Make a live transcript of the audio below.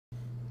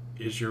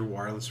Is your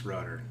wireless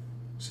router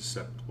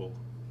susceptible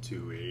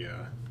to a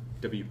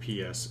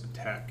WPS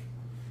attack?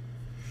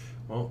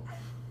 Well,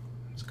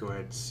 let's go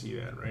ahead and see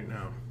that right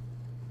now.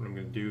 What I'm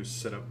going to do is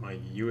set up my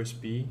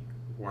USB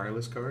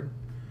wireless card.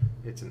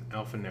 It's an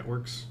ALFA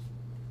Networks.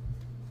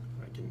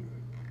 I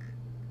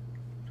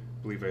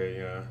believe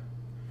I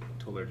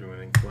told everyone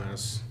in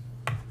class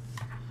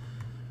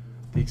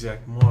the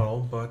exact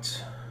model,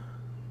 but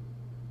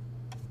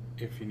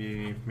if you need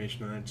any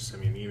information on that, just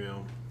send me an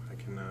email. I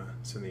can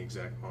send the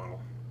exact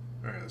model.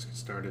 Alright, let's get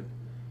started.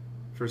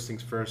 First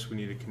things first, we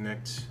need to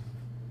connect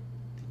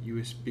the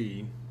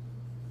USB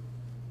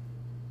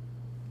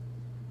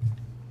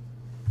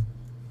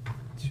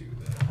to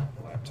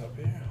the laptop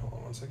here. Hold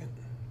on one second.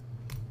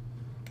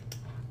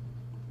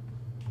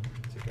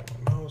 Take out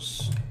my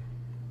mouse.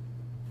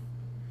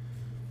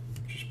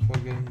 Just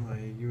plug in my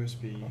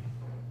USB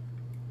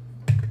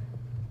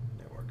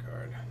network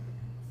card.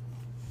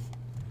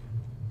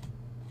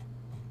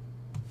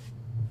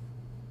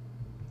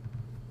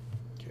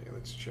 Okay,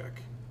 let's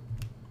check.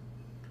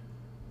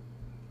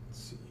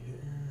 Let's see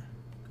here.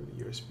 Go to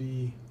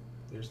USB.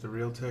 There's the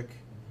Realtek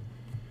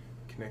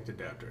Connect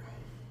adapter.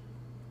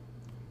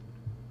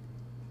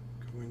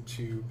 Go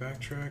into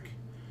Backtrack,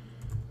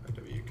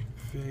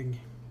 IWconfig,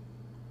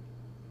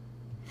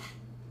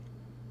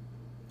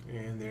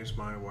 and there's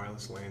my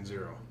wireless LAN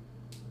 0.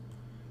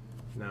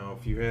 Now,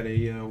 if you had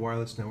a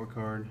wireless network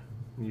card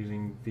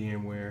using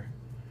VMware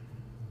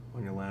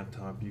on your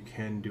laptop, you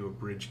can do a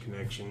bridge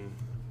connection,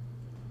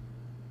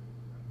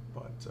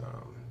 but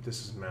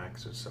this is Mac,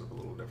 so it's set up a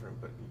little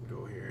different. But you can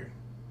go here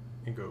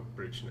and go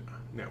bridge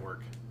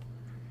network,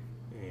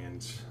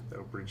 and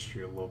that'll bridge to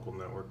your local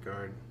network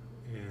card,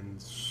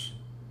 and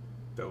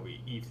that'll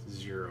be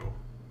ETH0.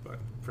 But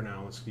for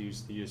now, let's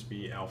use the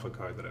USB Alpha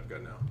card that I've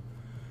got now.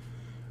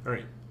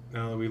 Alright,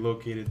 now that we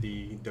located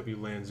the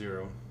WLAN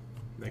 0,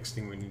 next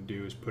thing we need to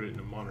do is put it in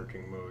a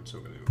monitoring mode. So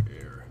we're going to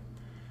do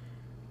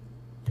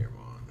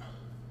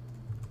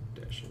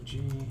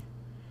airmon-ng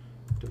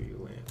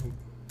WLAN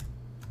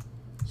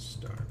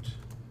start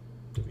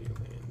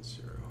WLAN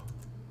 0.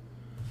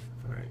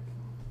 Alright,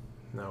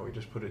 now we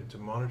just put it into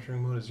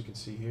monitoring mode. As you can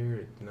see here,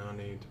 it's now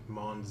named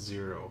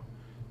Mon0.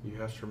 You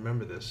have to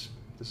remember this.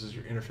 This is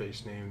your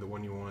interface name, the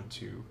one you want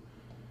to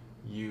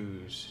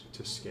use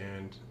to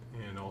scan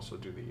and also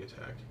do the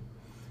attack.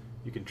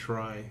 You can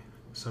try.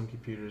 Some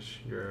computers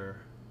you're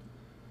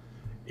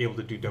able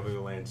to do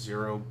WLAN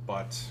 0,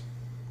 but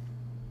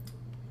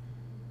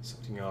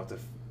something you'll have to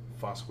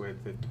fuss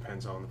with. It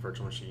depends on the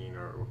virtual machine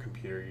or what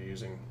computer you're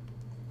using,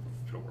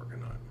 if it'll work or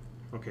not.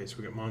 Okay, so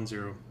we got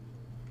Mon0.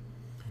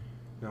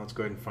 Now let's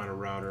go ahead and find a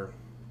router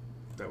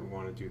that we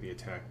want to do the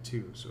attack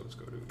to. So let's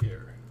go to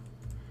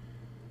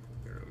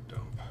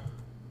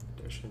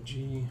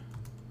aerodump-ng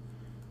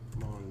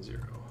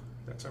Mon0.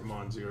 That's our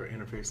Mon0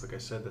 interface. Like I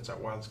said, that's our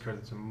wireless card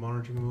that's in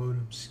monitoring mode.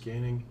 I'm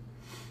scanning.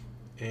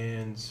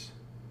 And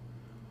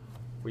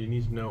what you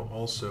need to know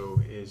also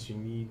is you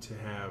need to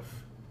have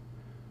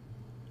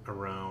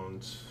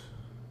around,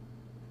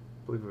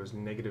 I believe it was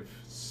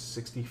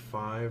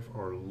 -65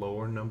 or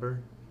lower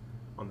number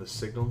on the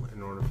signal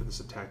in order for this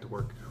attack to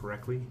work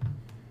correctly.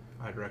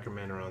 I'd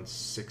recommend around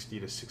 60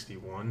 to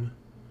 61.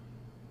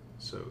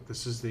 So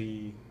this is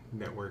the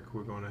network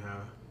we're going to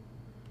have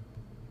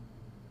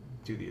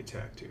do the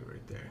attack to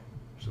right there.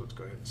 So let's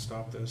go ahead and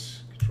stop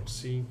this. Control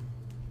C.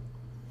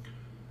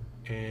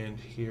 And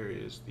here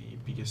is the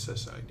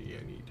BSS ID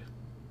I need.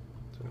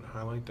 So I'm going to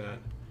highlight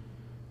that,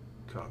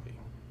 copy.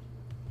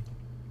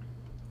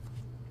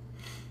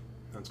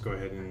 Let's go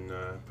ahead and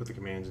put the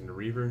commands into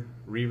Reaver.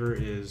 Reaver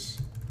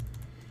is,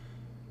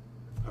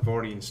 I've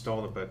already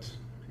installed it, but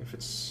if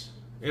it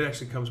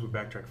actually comes with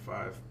Backtrack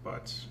 5,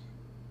 but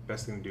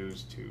best thing to do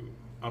is to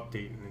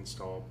update and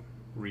install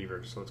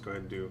Reaver. So let's go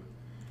ahead and do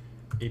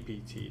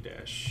apt-get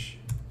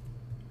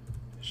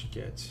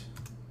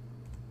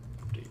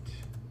update.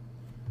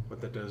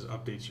 What that does,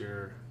 updates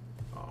your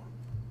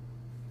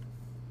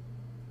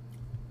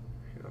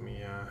here, let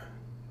me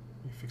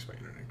fix my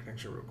internet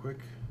connection real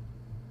quick.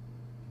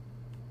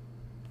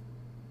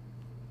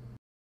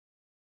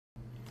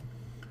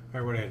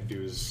 Alright, what I had to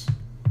do is,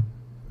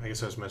 I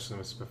guess I was mentioning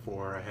this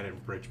before, I had it in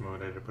bridge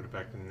mode. I had to put it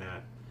back to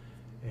NAT,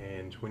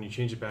 and when you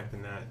change it back to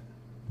NAT,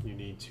 you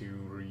need to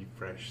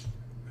refresh,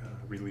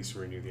 release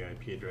or renew the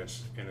IP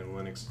address. And in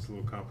Linux, it's a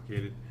little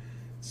complicated.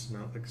 It's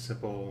not like a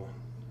simple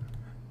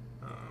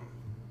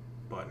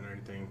button or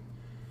anything.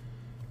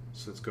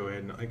 So let's go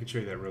ahead and I can show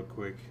you that real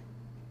quick.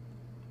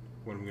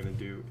 What I'm going to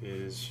do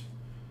is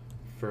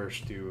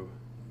first do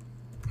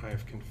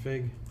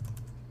ifconfig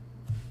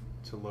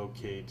to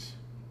locate.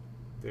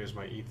 There's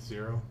my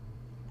ETH0.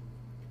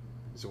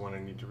 This is the one I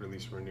need to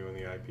release or renew in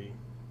the IP.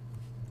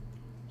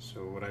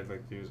 So what I'd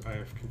like to do is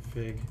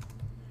ifconfig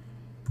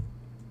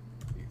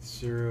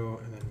ETH0,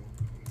 and then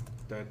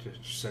that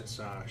just shuts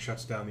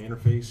down the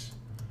interface.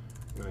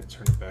 I'm going to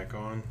turn it back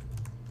on,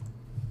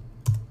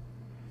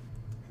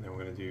 and then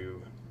we're going to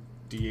do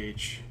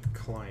DH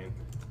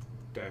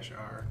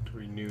client-R to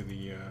renew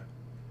the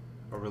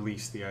or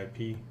release the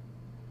IP,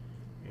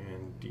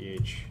 and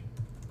DH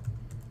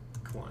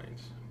client,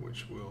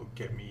 which will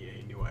get me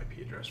a new IP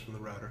address from the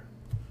router.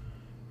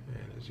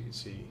 And as you can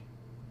see,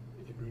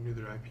 it renewed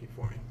their IP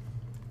for me.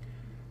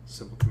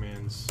 Simple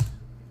commands,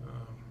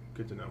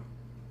 good to know.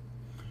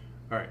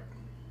 All right,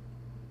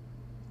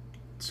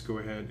 let's go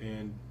ahead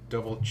and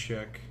double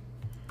check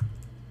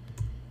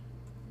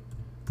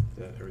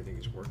that everything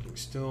is working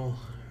still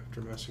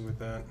after messing with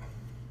that.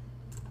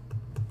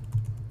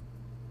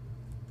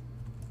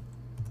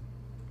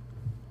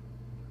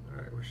 All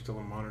right, we're still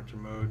in monitor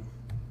mode.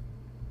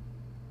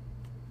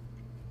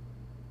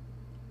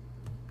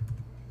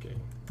 Okay,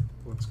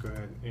 let's go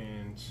ahead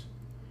and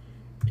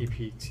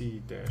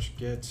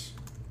apt-get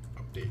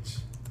update.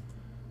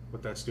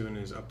 What that's doing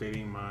is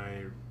updating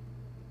my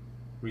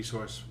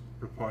resource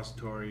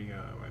repository,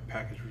 my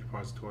package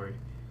repository.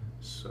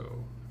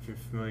 So if you're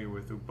familiar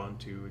with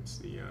Ubuntu, it's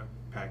the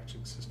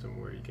packaging system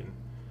where you can,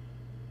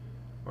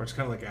 or it's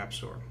kind of like App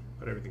Store,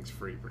 but everything's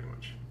free pretty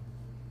much.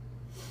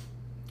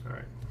 All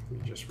right, we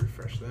just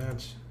refresh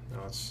that.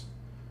 Now let's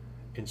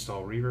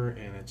install Reaver,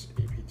 and it's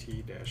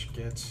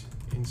apt-get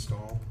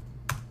install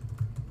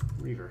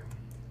Reaver.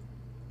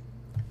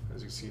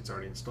 As you can see, it's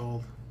already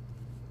installed,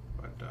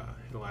 but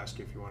it'll ask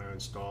you if you want to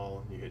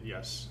install. You hit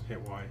yes,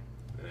 hit Y,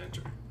 and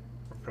enter,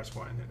 or press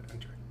Y and hit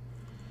enter.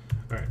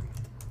 All right,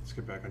 let's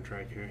get back on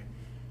track here.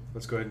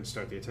 Let's go ahead and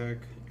start the attack,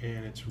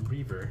 and it's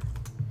Reaver-I,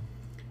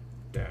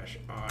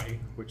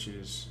 which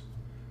is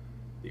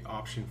the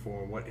option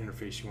for what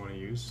interface you want to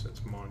use.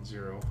 That's Mod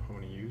 0 I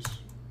want to use.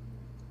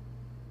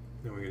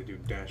 Then we're going to do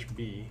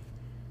 -B,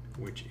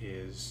 which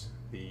is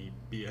the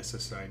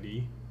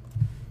BSSID.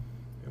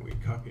 And we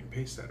copy and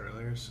paste that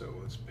earlier, so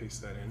let's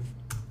paste that in.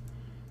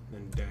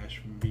 Then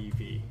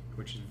 -VV,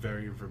 which is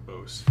very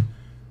verbose.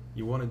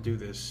 You want to do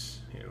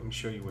this, let me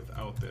show you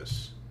without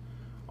this.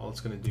 All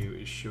it's going to do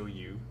is show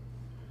you,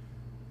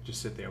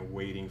 just sit there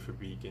waiting for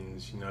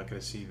beacons. You're not going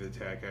to see the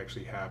attack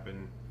actually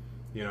happen.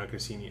 You're not going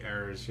to see any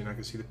errors. You're not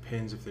going to see the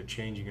pins if they're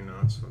changing or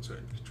not. So let's go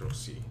ahead and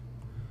Control-C.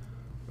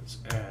 Let's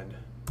add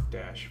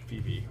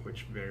 -VV,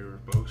 which is very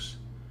verbose.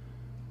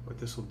 What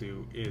this will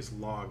do is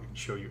log and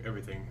show you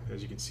everything.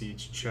 As you can see,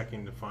 it's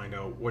checking to find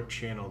out what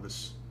channel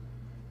this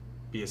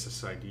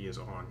BSSID is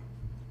on.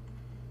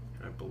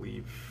 I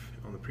believe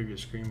on the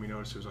previous screen we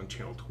noticed it was on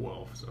channel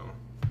 12, so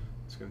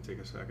it's going to take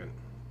a second.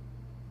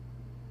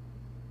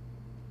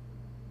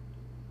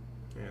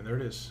 And there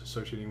it is,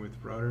 associating with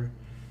router.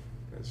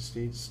 As it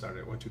states, start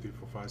at 1, 2, 3,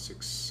 4, 5,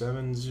 6,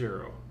 7,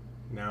 0.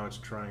 Now it's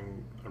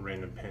trying a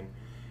random pin.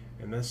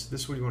 And this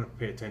is what you want to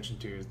pay attention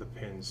to, is the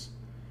pins.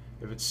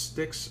 If it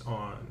sticks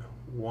on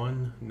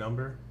one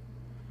number,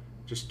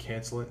 just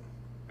cancel it.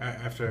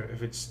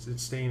 If it's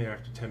staying there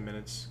after 10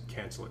 minutes,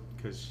 cancel it,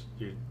 because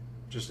you're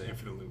just an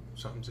infinite loop.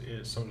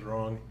 Something's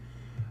wrong.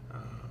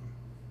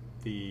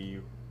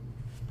 The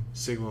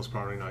signal is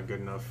probably not good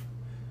enough,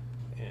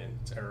 and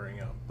it's erroring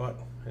out. But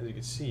as you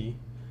can see,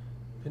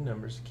 pin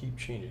numbers keep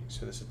changing,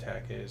 so this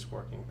attack is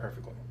working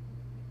perfectly.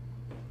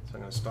 So I'm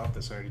going to stop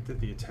this. I already did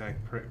the attack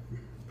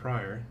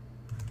prior.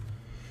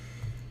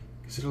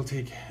 It'll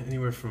take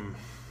anywhere from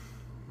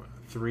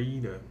 3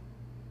 to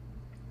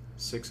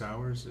 6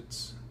 hours.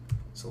 It's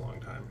a long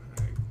time.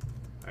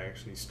 I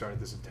actually started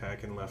this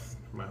attack and left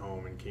my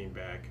home and came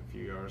back a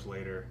few hours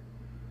later,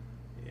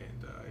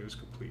 and it was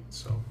complete.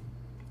 So,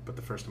 but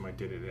the first time I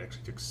did it, it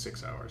actually took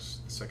 6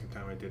 hours. The second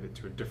time I did it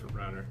to a different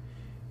router,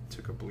 it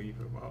took, I believe,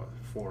 about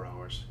 4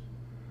 hours.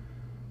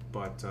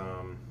 But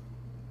all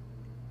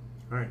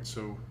right,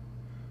 so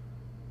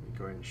let me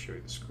go ahead and show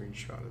you the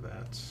screenshot of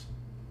that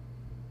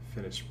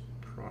finished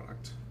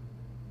product.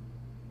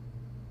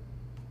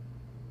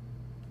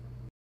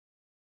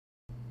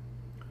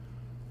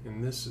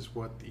 And this is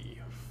what the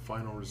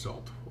final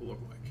result will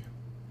look like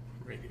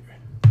right here.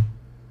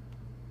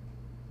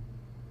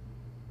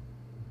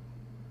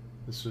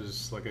 This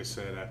was, like I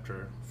said,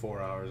 after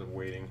 4 hours of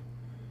waiting.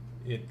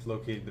 It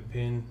located the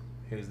pin.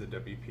 Here's the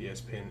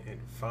WPS pin it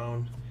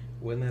found.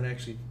 When that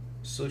actually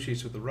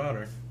associates with the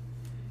router,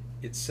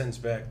 it sends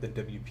back the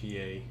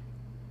WPA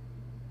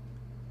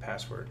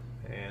password,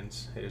 and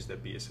here's the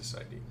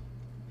BSSID.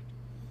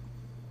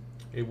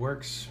 It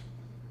works.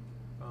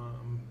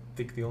 I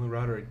think the only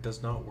router it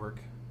does not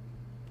work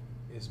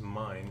is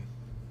mine.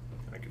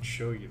 I could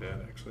show you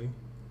that actually.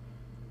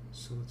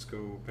 So let's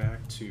go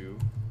back to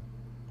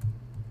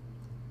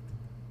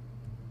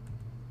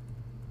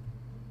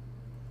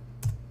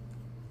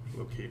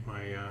locate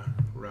my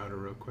router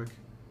real quick.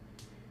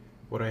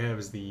 What I have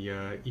is the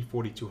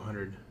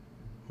E4200.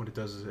 What it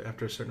does is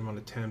after a certain amount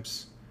of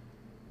temps,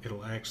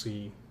 it'll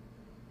actually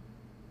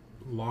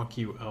lock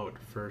you out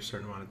for a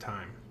certain amount of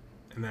time.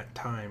 And that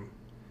time,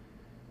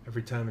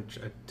 every time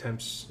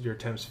your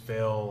attempts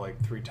fail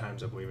like 3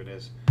 times, I believe it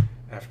is,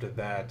 after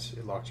that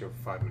it locks you over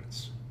 5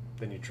 minutes.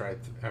 Then you try it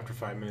after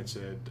 5 minutes,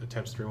 it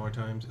attempts 3 more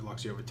times, it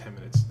locks you over 10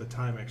 minutes. The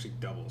time actually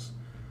doubles.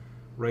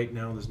 Right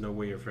now there's no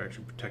way of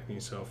actually protecting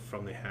yourself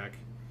from the hack,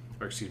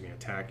 or excuse me,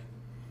 attack.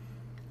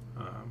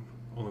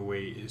 Only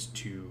way is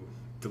to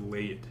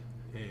delay it,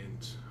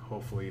 and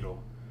hopefully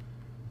it'll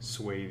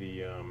sway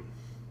the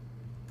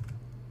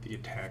the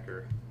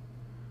attacker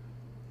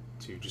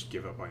to just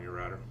give up on your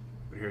router.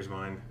 But here's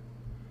mine.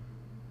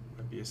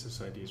 My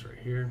BSS ID is right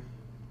here.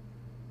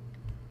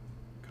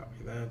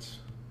 Copy that.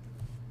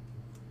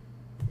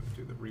 I'm going to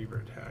do the Reaver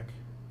attack.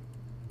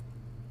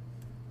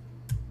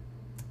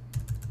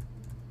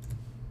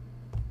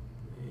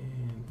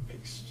 And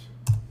paste.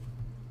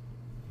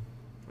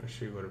 I'll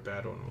show you what a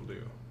bad one will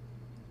do.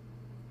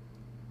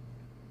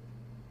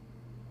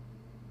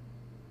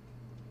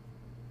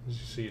 As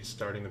you see, it's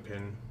starting the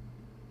pin.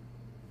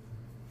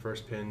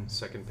 First pin,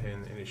 second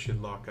pin, and it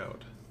should lock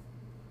out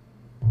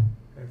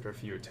after a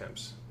few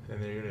attempts.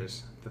 And there it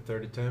is, the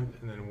third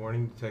attempt, and then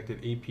warning detected,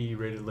 AP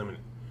rated limit.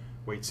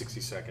 Wait 60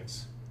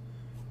 seconds.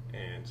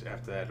 And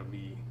after that it'll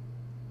be,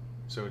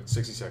 so it's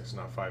 60 seconds,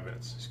 not 5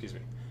 minutes, excuse me.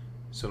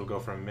 So it'll go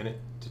from a minute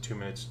to 2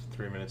 minutes to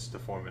 3 minutes to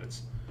 4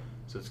 minutes.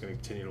 So it's going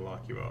to continue to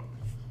lock you out.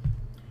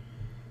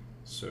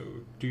 So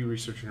do your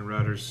research on your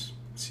routers,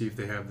 see if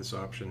they have this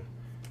option.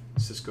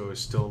 Cisco is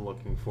still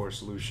looking for a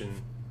solution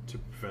to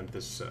prevent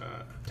this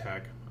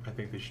attack. I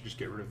think they should just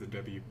get rid of the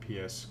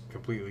WPS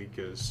completely,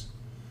 because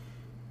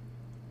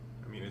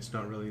I mean it's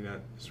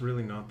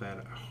really not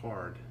that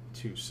hard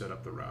to set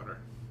up the router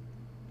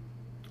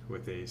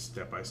with a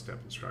step-by-step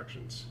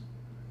instructions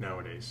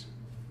nowadays.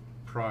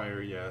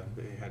 Prior, yeah,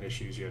 they had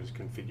issues. You had to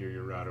configure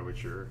your router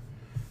with your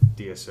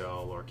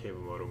DSL or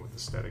cable modem with the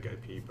static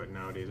IP, but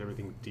nowadays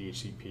everything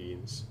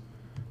DHCP is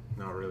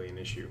not really an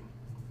issue.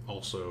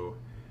 Also,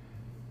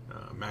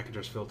 MAC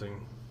address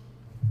filtering.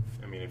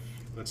 I mean, if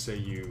let's say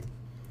you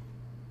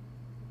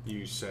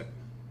set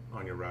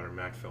on your router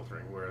MAC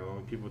filtering, where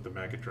only people with the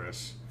MAC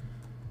address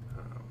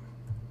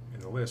in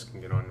the list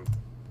can get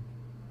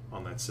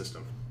on that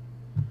system.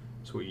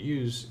 So what you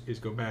use is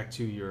go back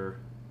to your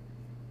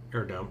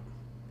air dump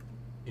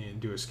and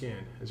do a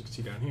scan. As you can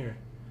see down here,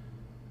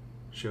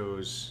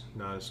 shows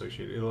not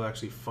associated. It'll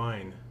actually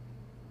find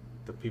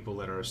the people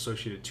that are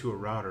associated to a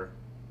router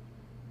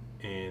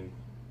and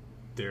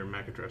their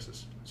MAC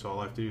addresses. So all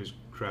I have to do is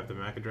grab the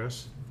MAC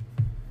address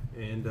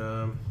and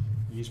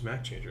use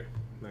MAC changer.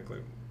 Like,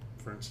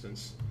 for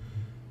instance,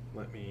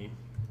 let me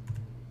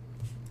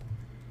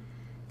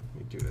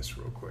do this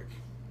real quick.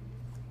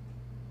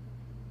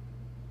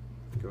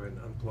 Go ahead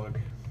and unplug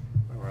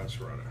my wireless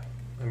router.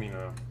 I mean,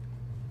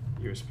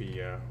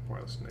 USB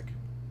wireless NIC.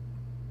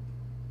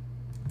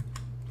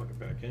 Plug it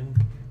back in.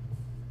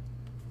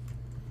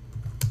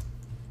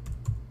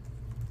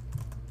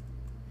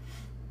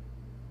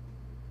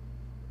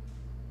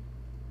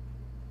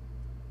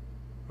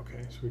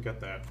 Okay, so we got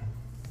that.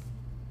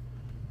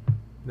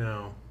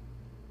 Now,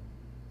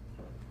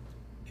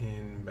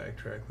 in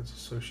Backtrack, let's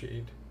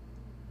associate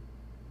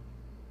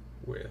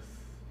with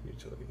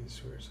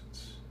utilities. Where is it?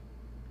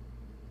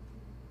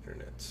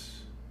 Internet.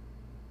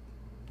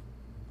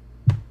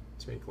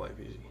 Let's make life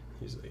easy.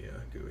 Use the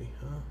GUI.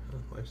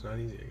 Life's not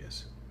easy, I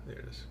guess. There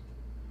it is.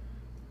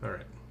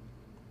 Alright.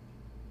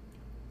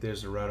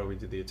 There's the router we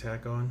did the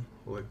attack on.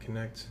 We'll hit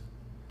connect.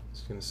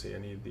 It's going to say I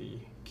need the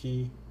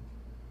key.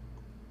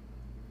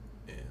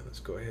 And let's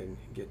go ahead and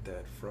get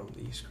that from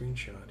the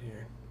screenshot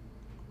here.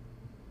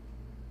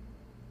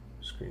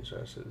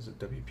 Screenshot says a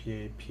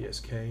WPA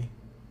PSK.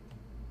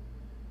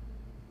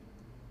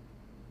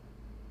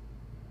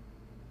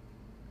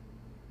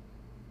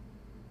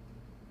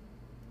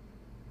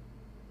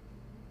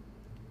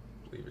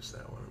 I believe it's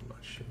that one, I'm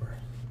not sure.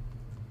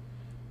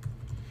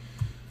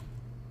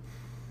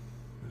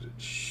 Is it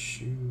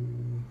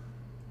shoemaker?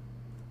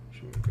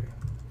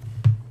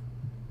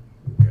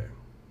 Okay.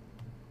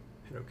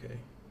 Hit OK.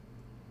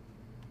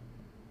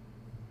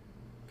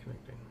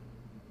 Connecting.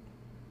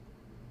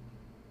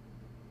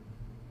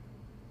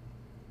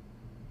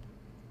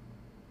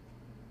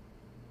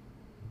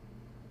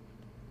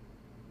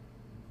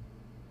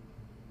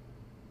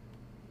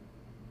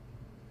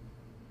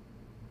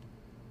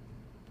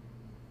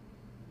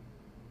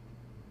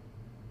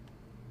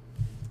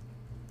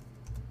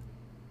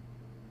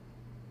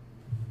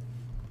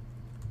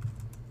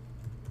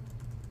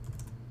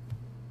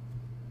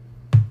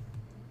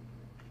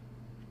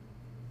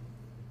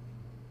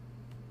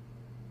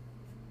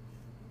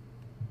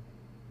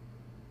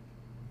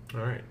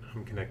 Alright,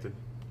 I'm connected.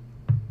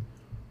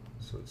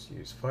 So let's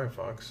use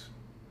Firefox.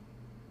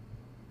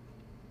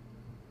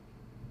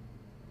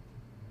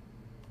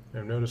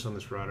 I've noticed on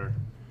this router,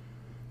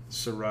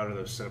 this is a router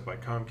that was set up by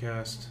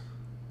Comcast,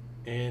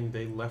 and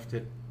they left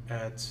it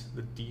at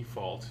the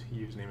default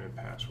username and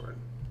password.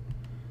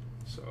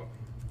 So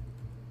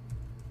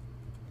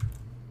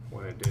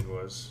what I did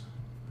was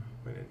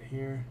went in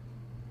here,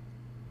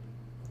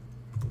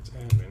 it's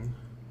admin,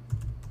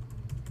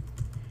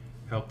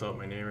 helped out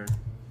my neighbor,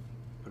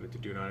 put it to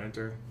do not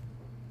enter.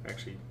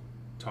 Actually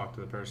talked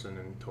to the person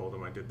and told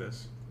them I did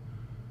this.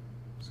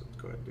 So let's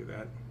go ahead and do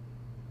that.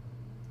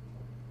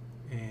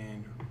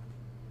 And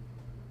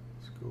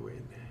let's go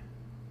in.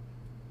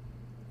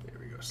 There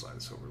we go, slide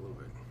this over a little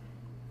bit.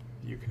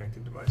 View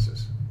connected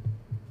devices.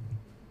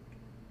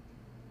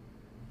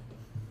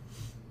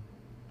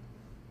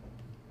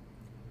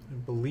 I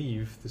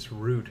believe this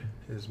root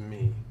is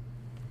me.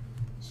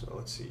 So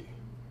let's see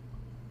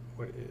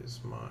what is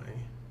my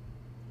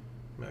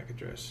MAC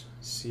address?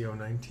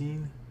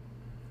 CO19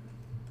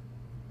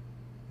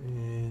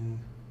 and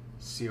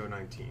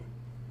CO19.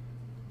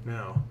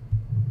 Now,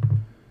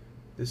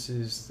 this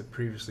is the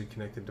previously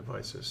connected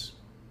devices,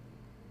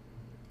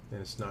 and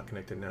it's not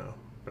connected now,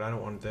 but I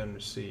don't want them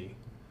to see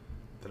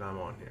that I'm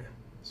on here.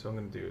 So what I'm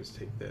going to do is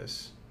take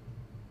this,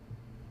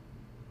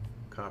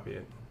 copy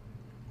it,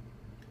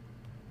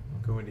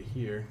 go into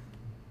here.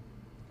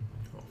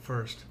 Well,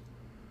 first,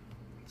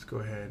 let's go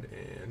ahead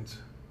and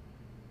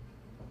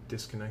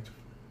disconnect.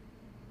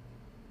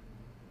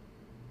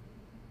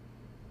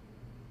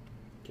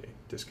 Okay,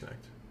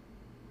 disconnect.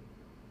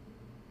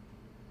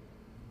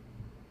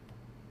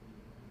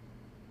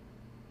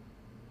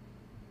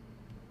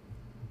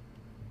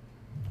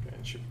 Okay,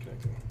 it should be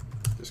connecting.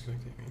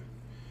 Disconnecting.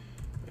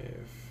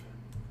 If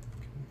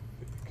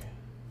config.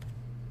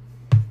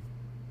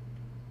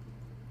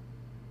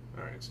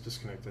 Alright, it's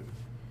disconnected.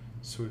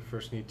 So we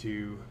first need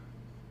to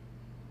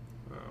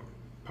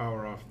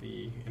power off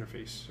the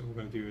interface. So what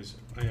we're going to do is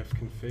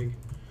ifconfig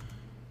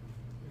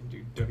and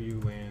do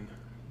WLAN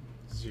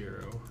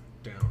 0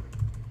 down.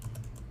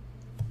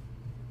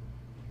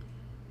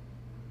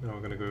 Now we're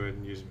going to go ahead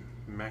and use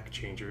Mac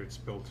Changer. It's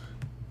built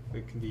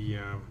the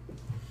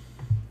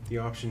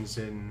options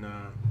in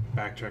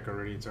Backtrack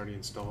already. It's already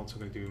installed. So I'm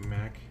going to do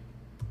Mac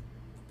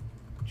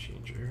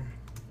Changer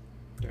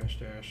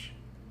 --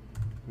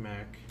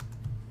 Mac.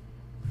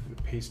 I'm going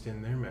to paste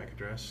in their MAC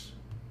address,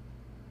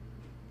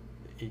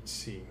 the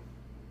HC,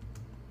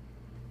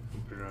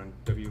 and put it on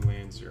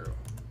WLAN 0.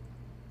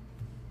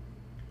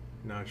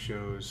 Now it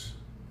shows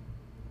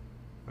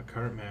my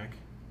current MAC.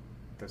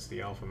 That's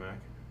the alpha MAC.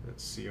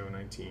 That's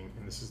CO19,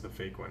 and this is the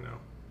fake one now.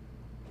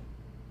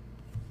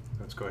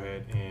 Let's go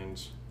ahead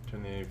and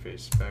turn the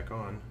interface back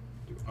on.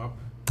 Do up.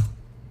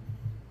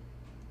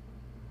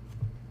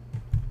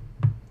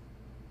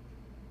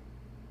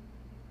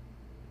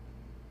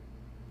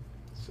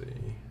 Let's see.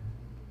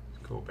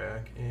 Let's go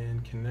back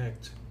and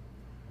connect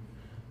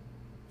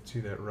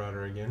to that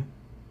router again.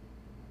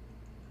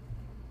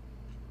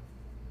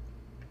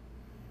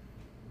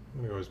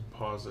 I'm gonna always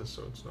pause this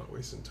so it's not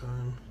wasting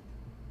time.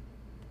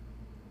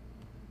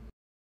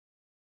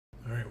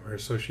 Alright, we're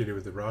associated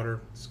with the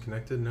router. It's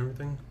connected and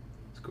everything.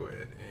 Let's go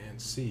ahead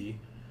and see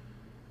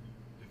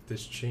if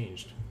this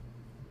changed.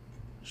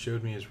 It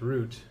showed me as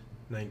root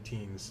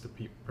 19. This is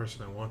the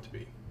person I want to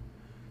be.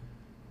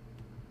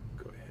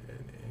 Go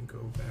ahead and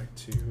go back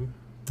to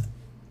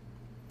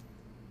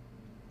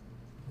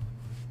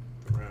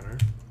the router.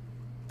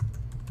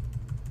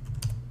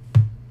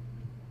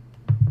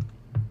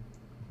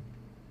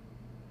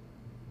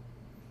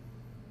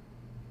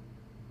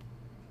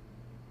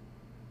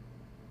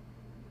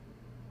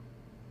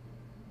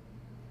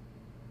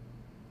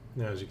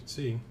 Now, as you can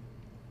see,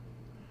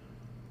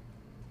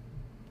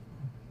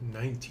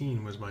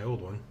 19 was my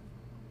old one,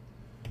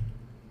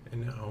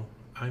 and now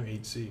I'm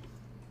 8C.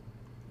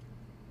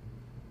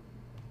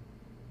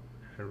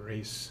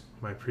 Erase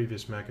my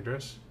previous MAC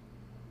address,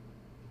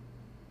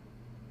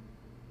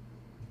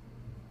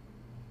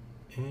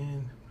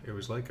 and it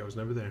was like I was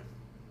never there.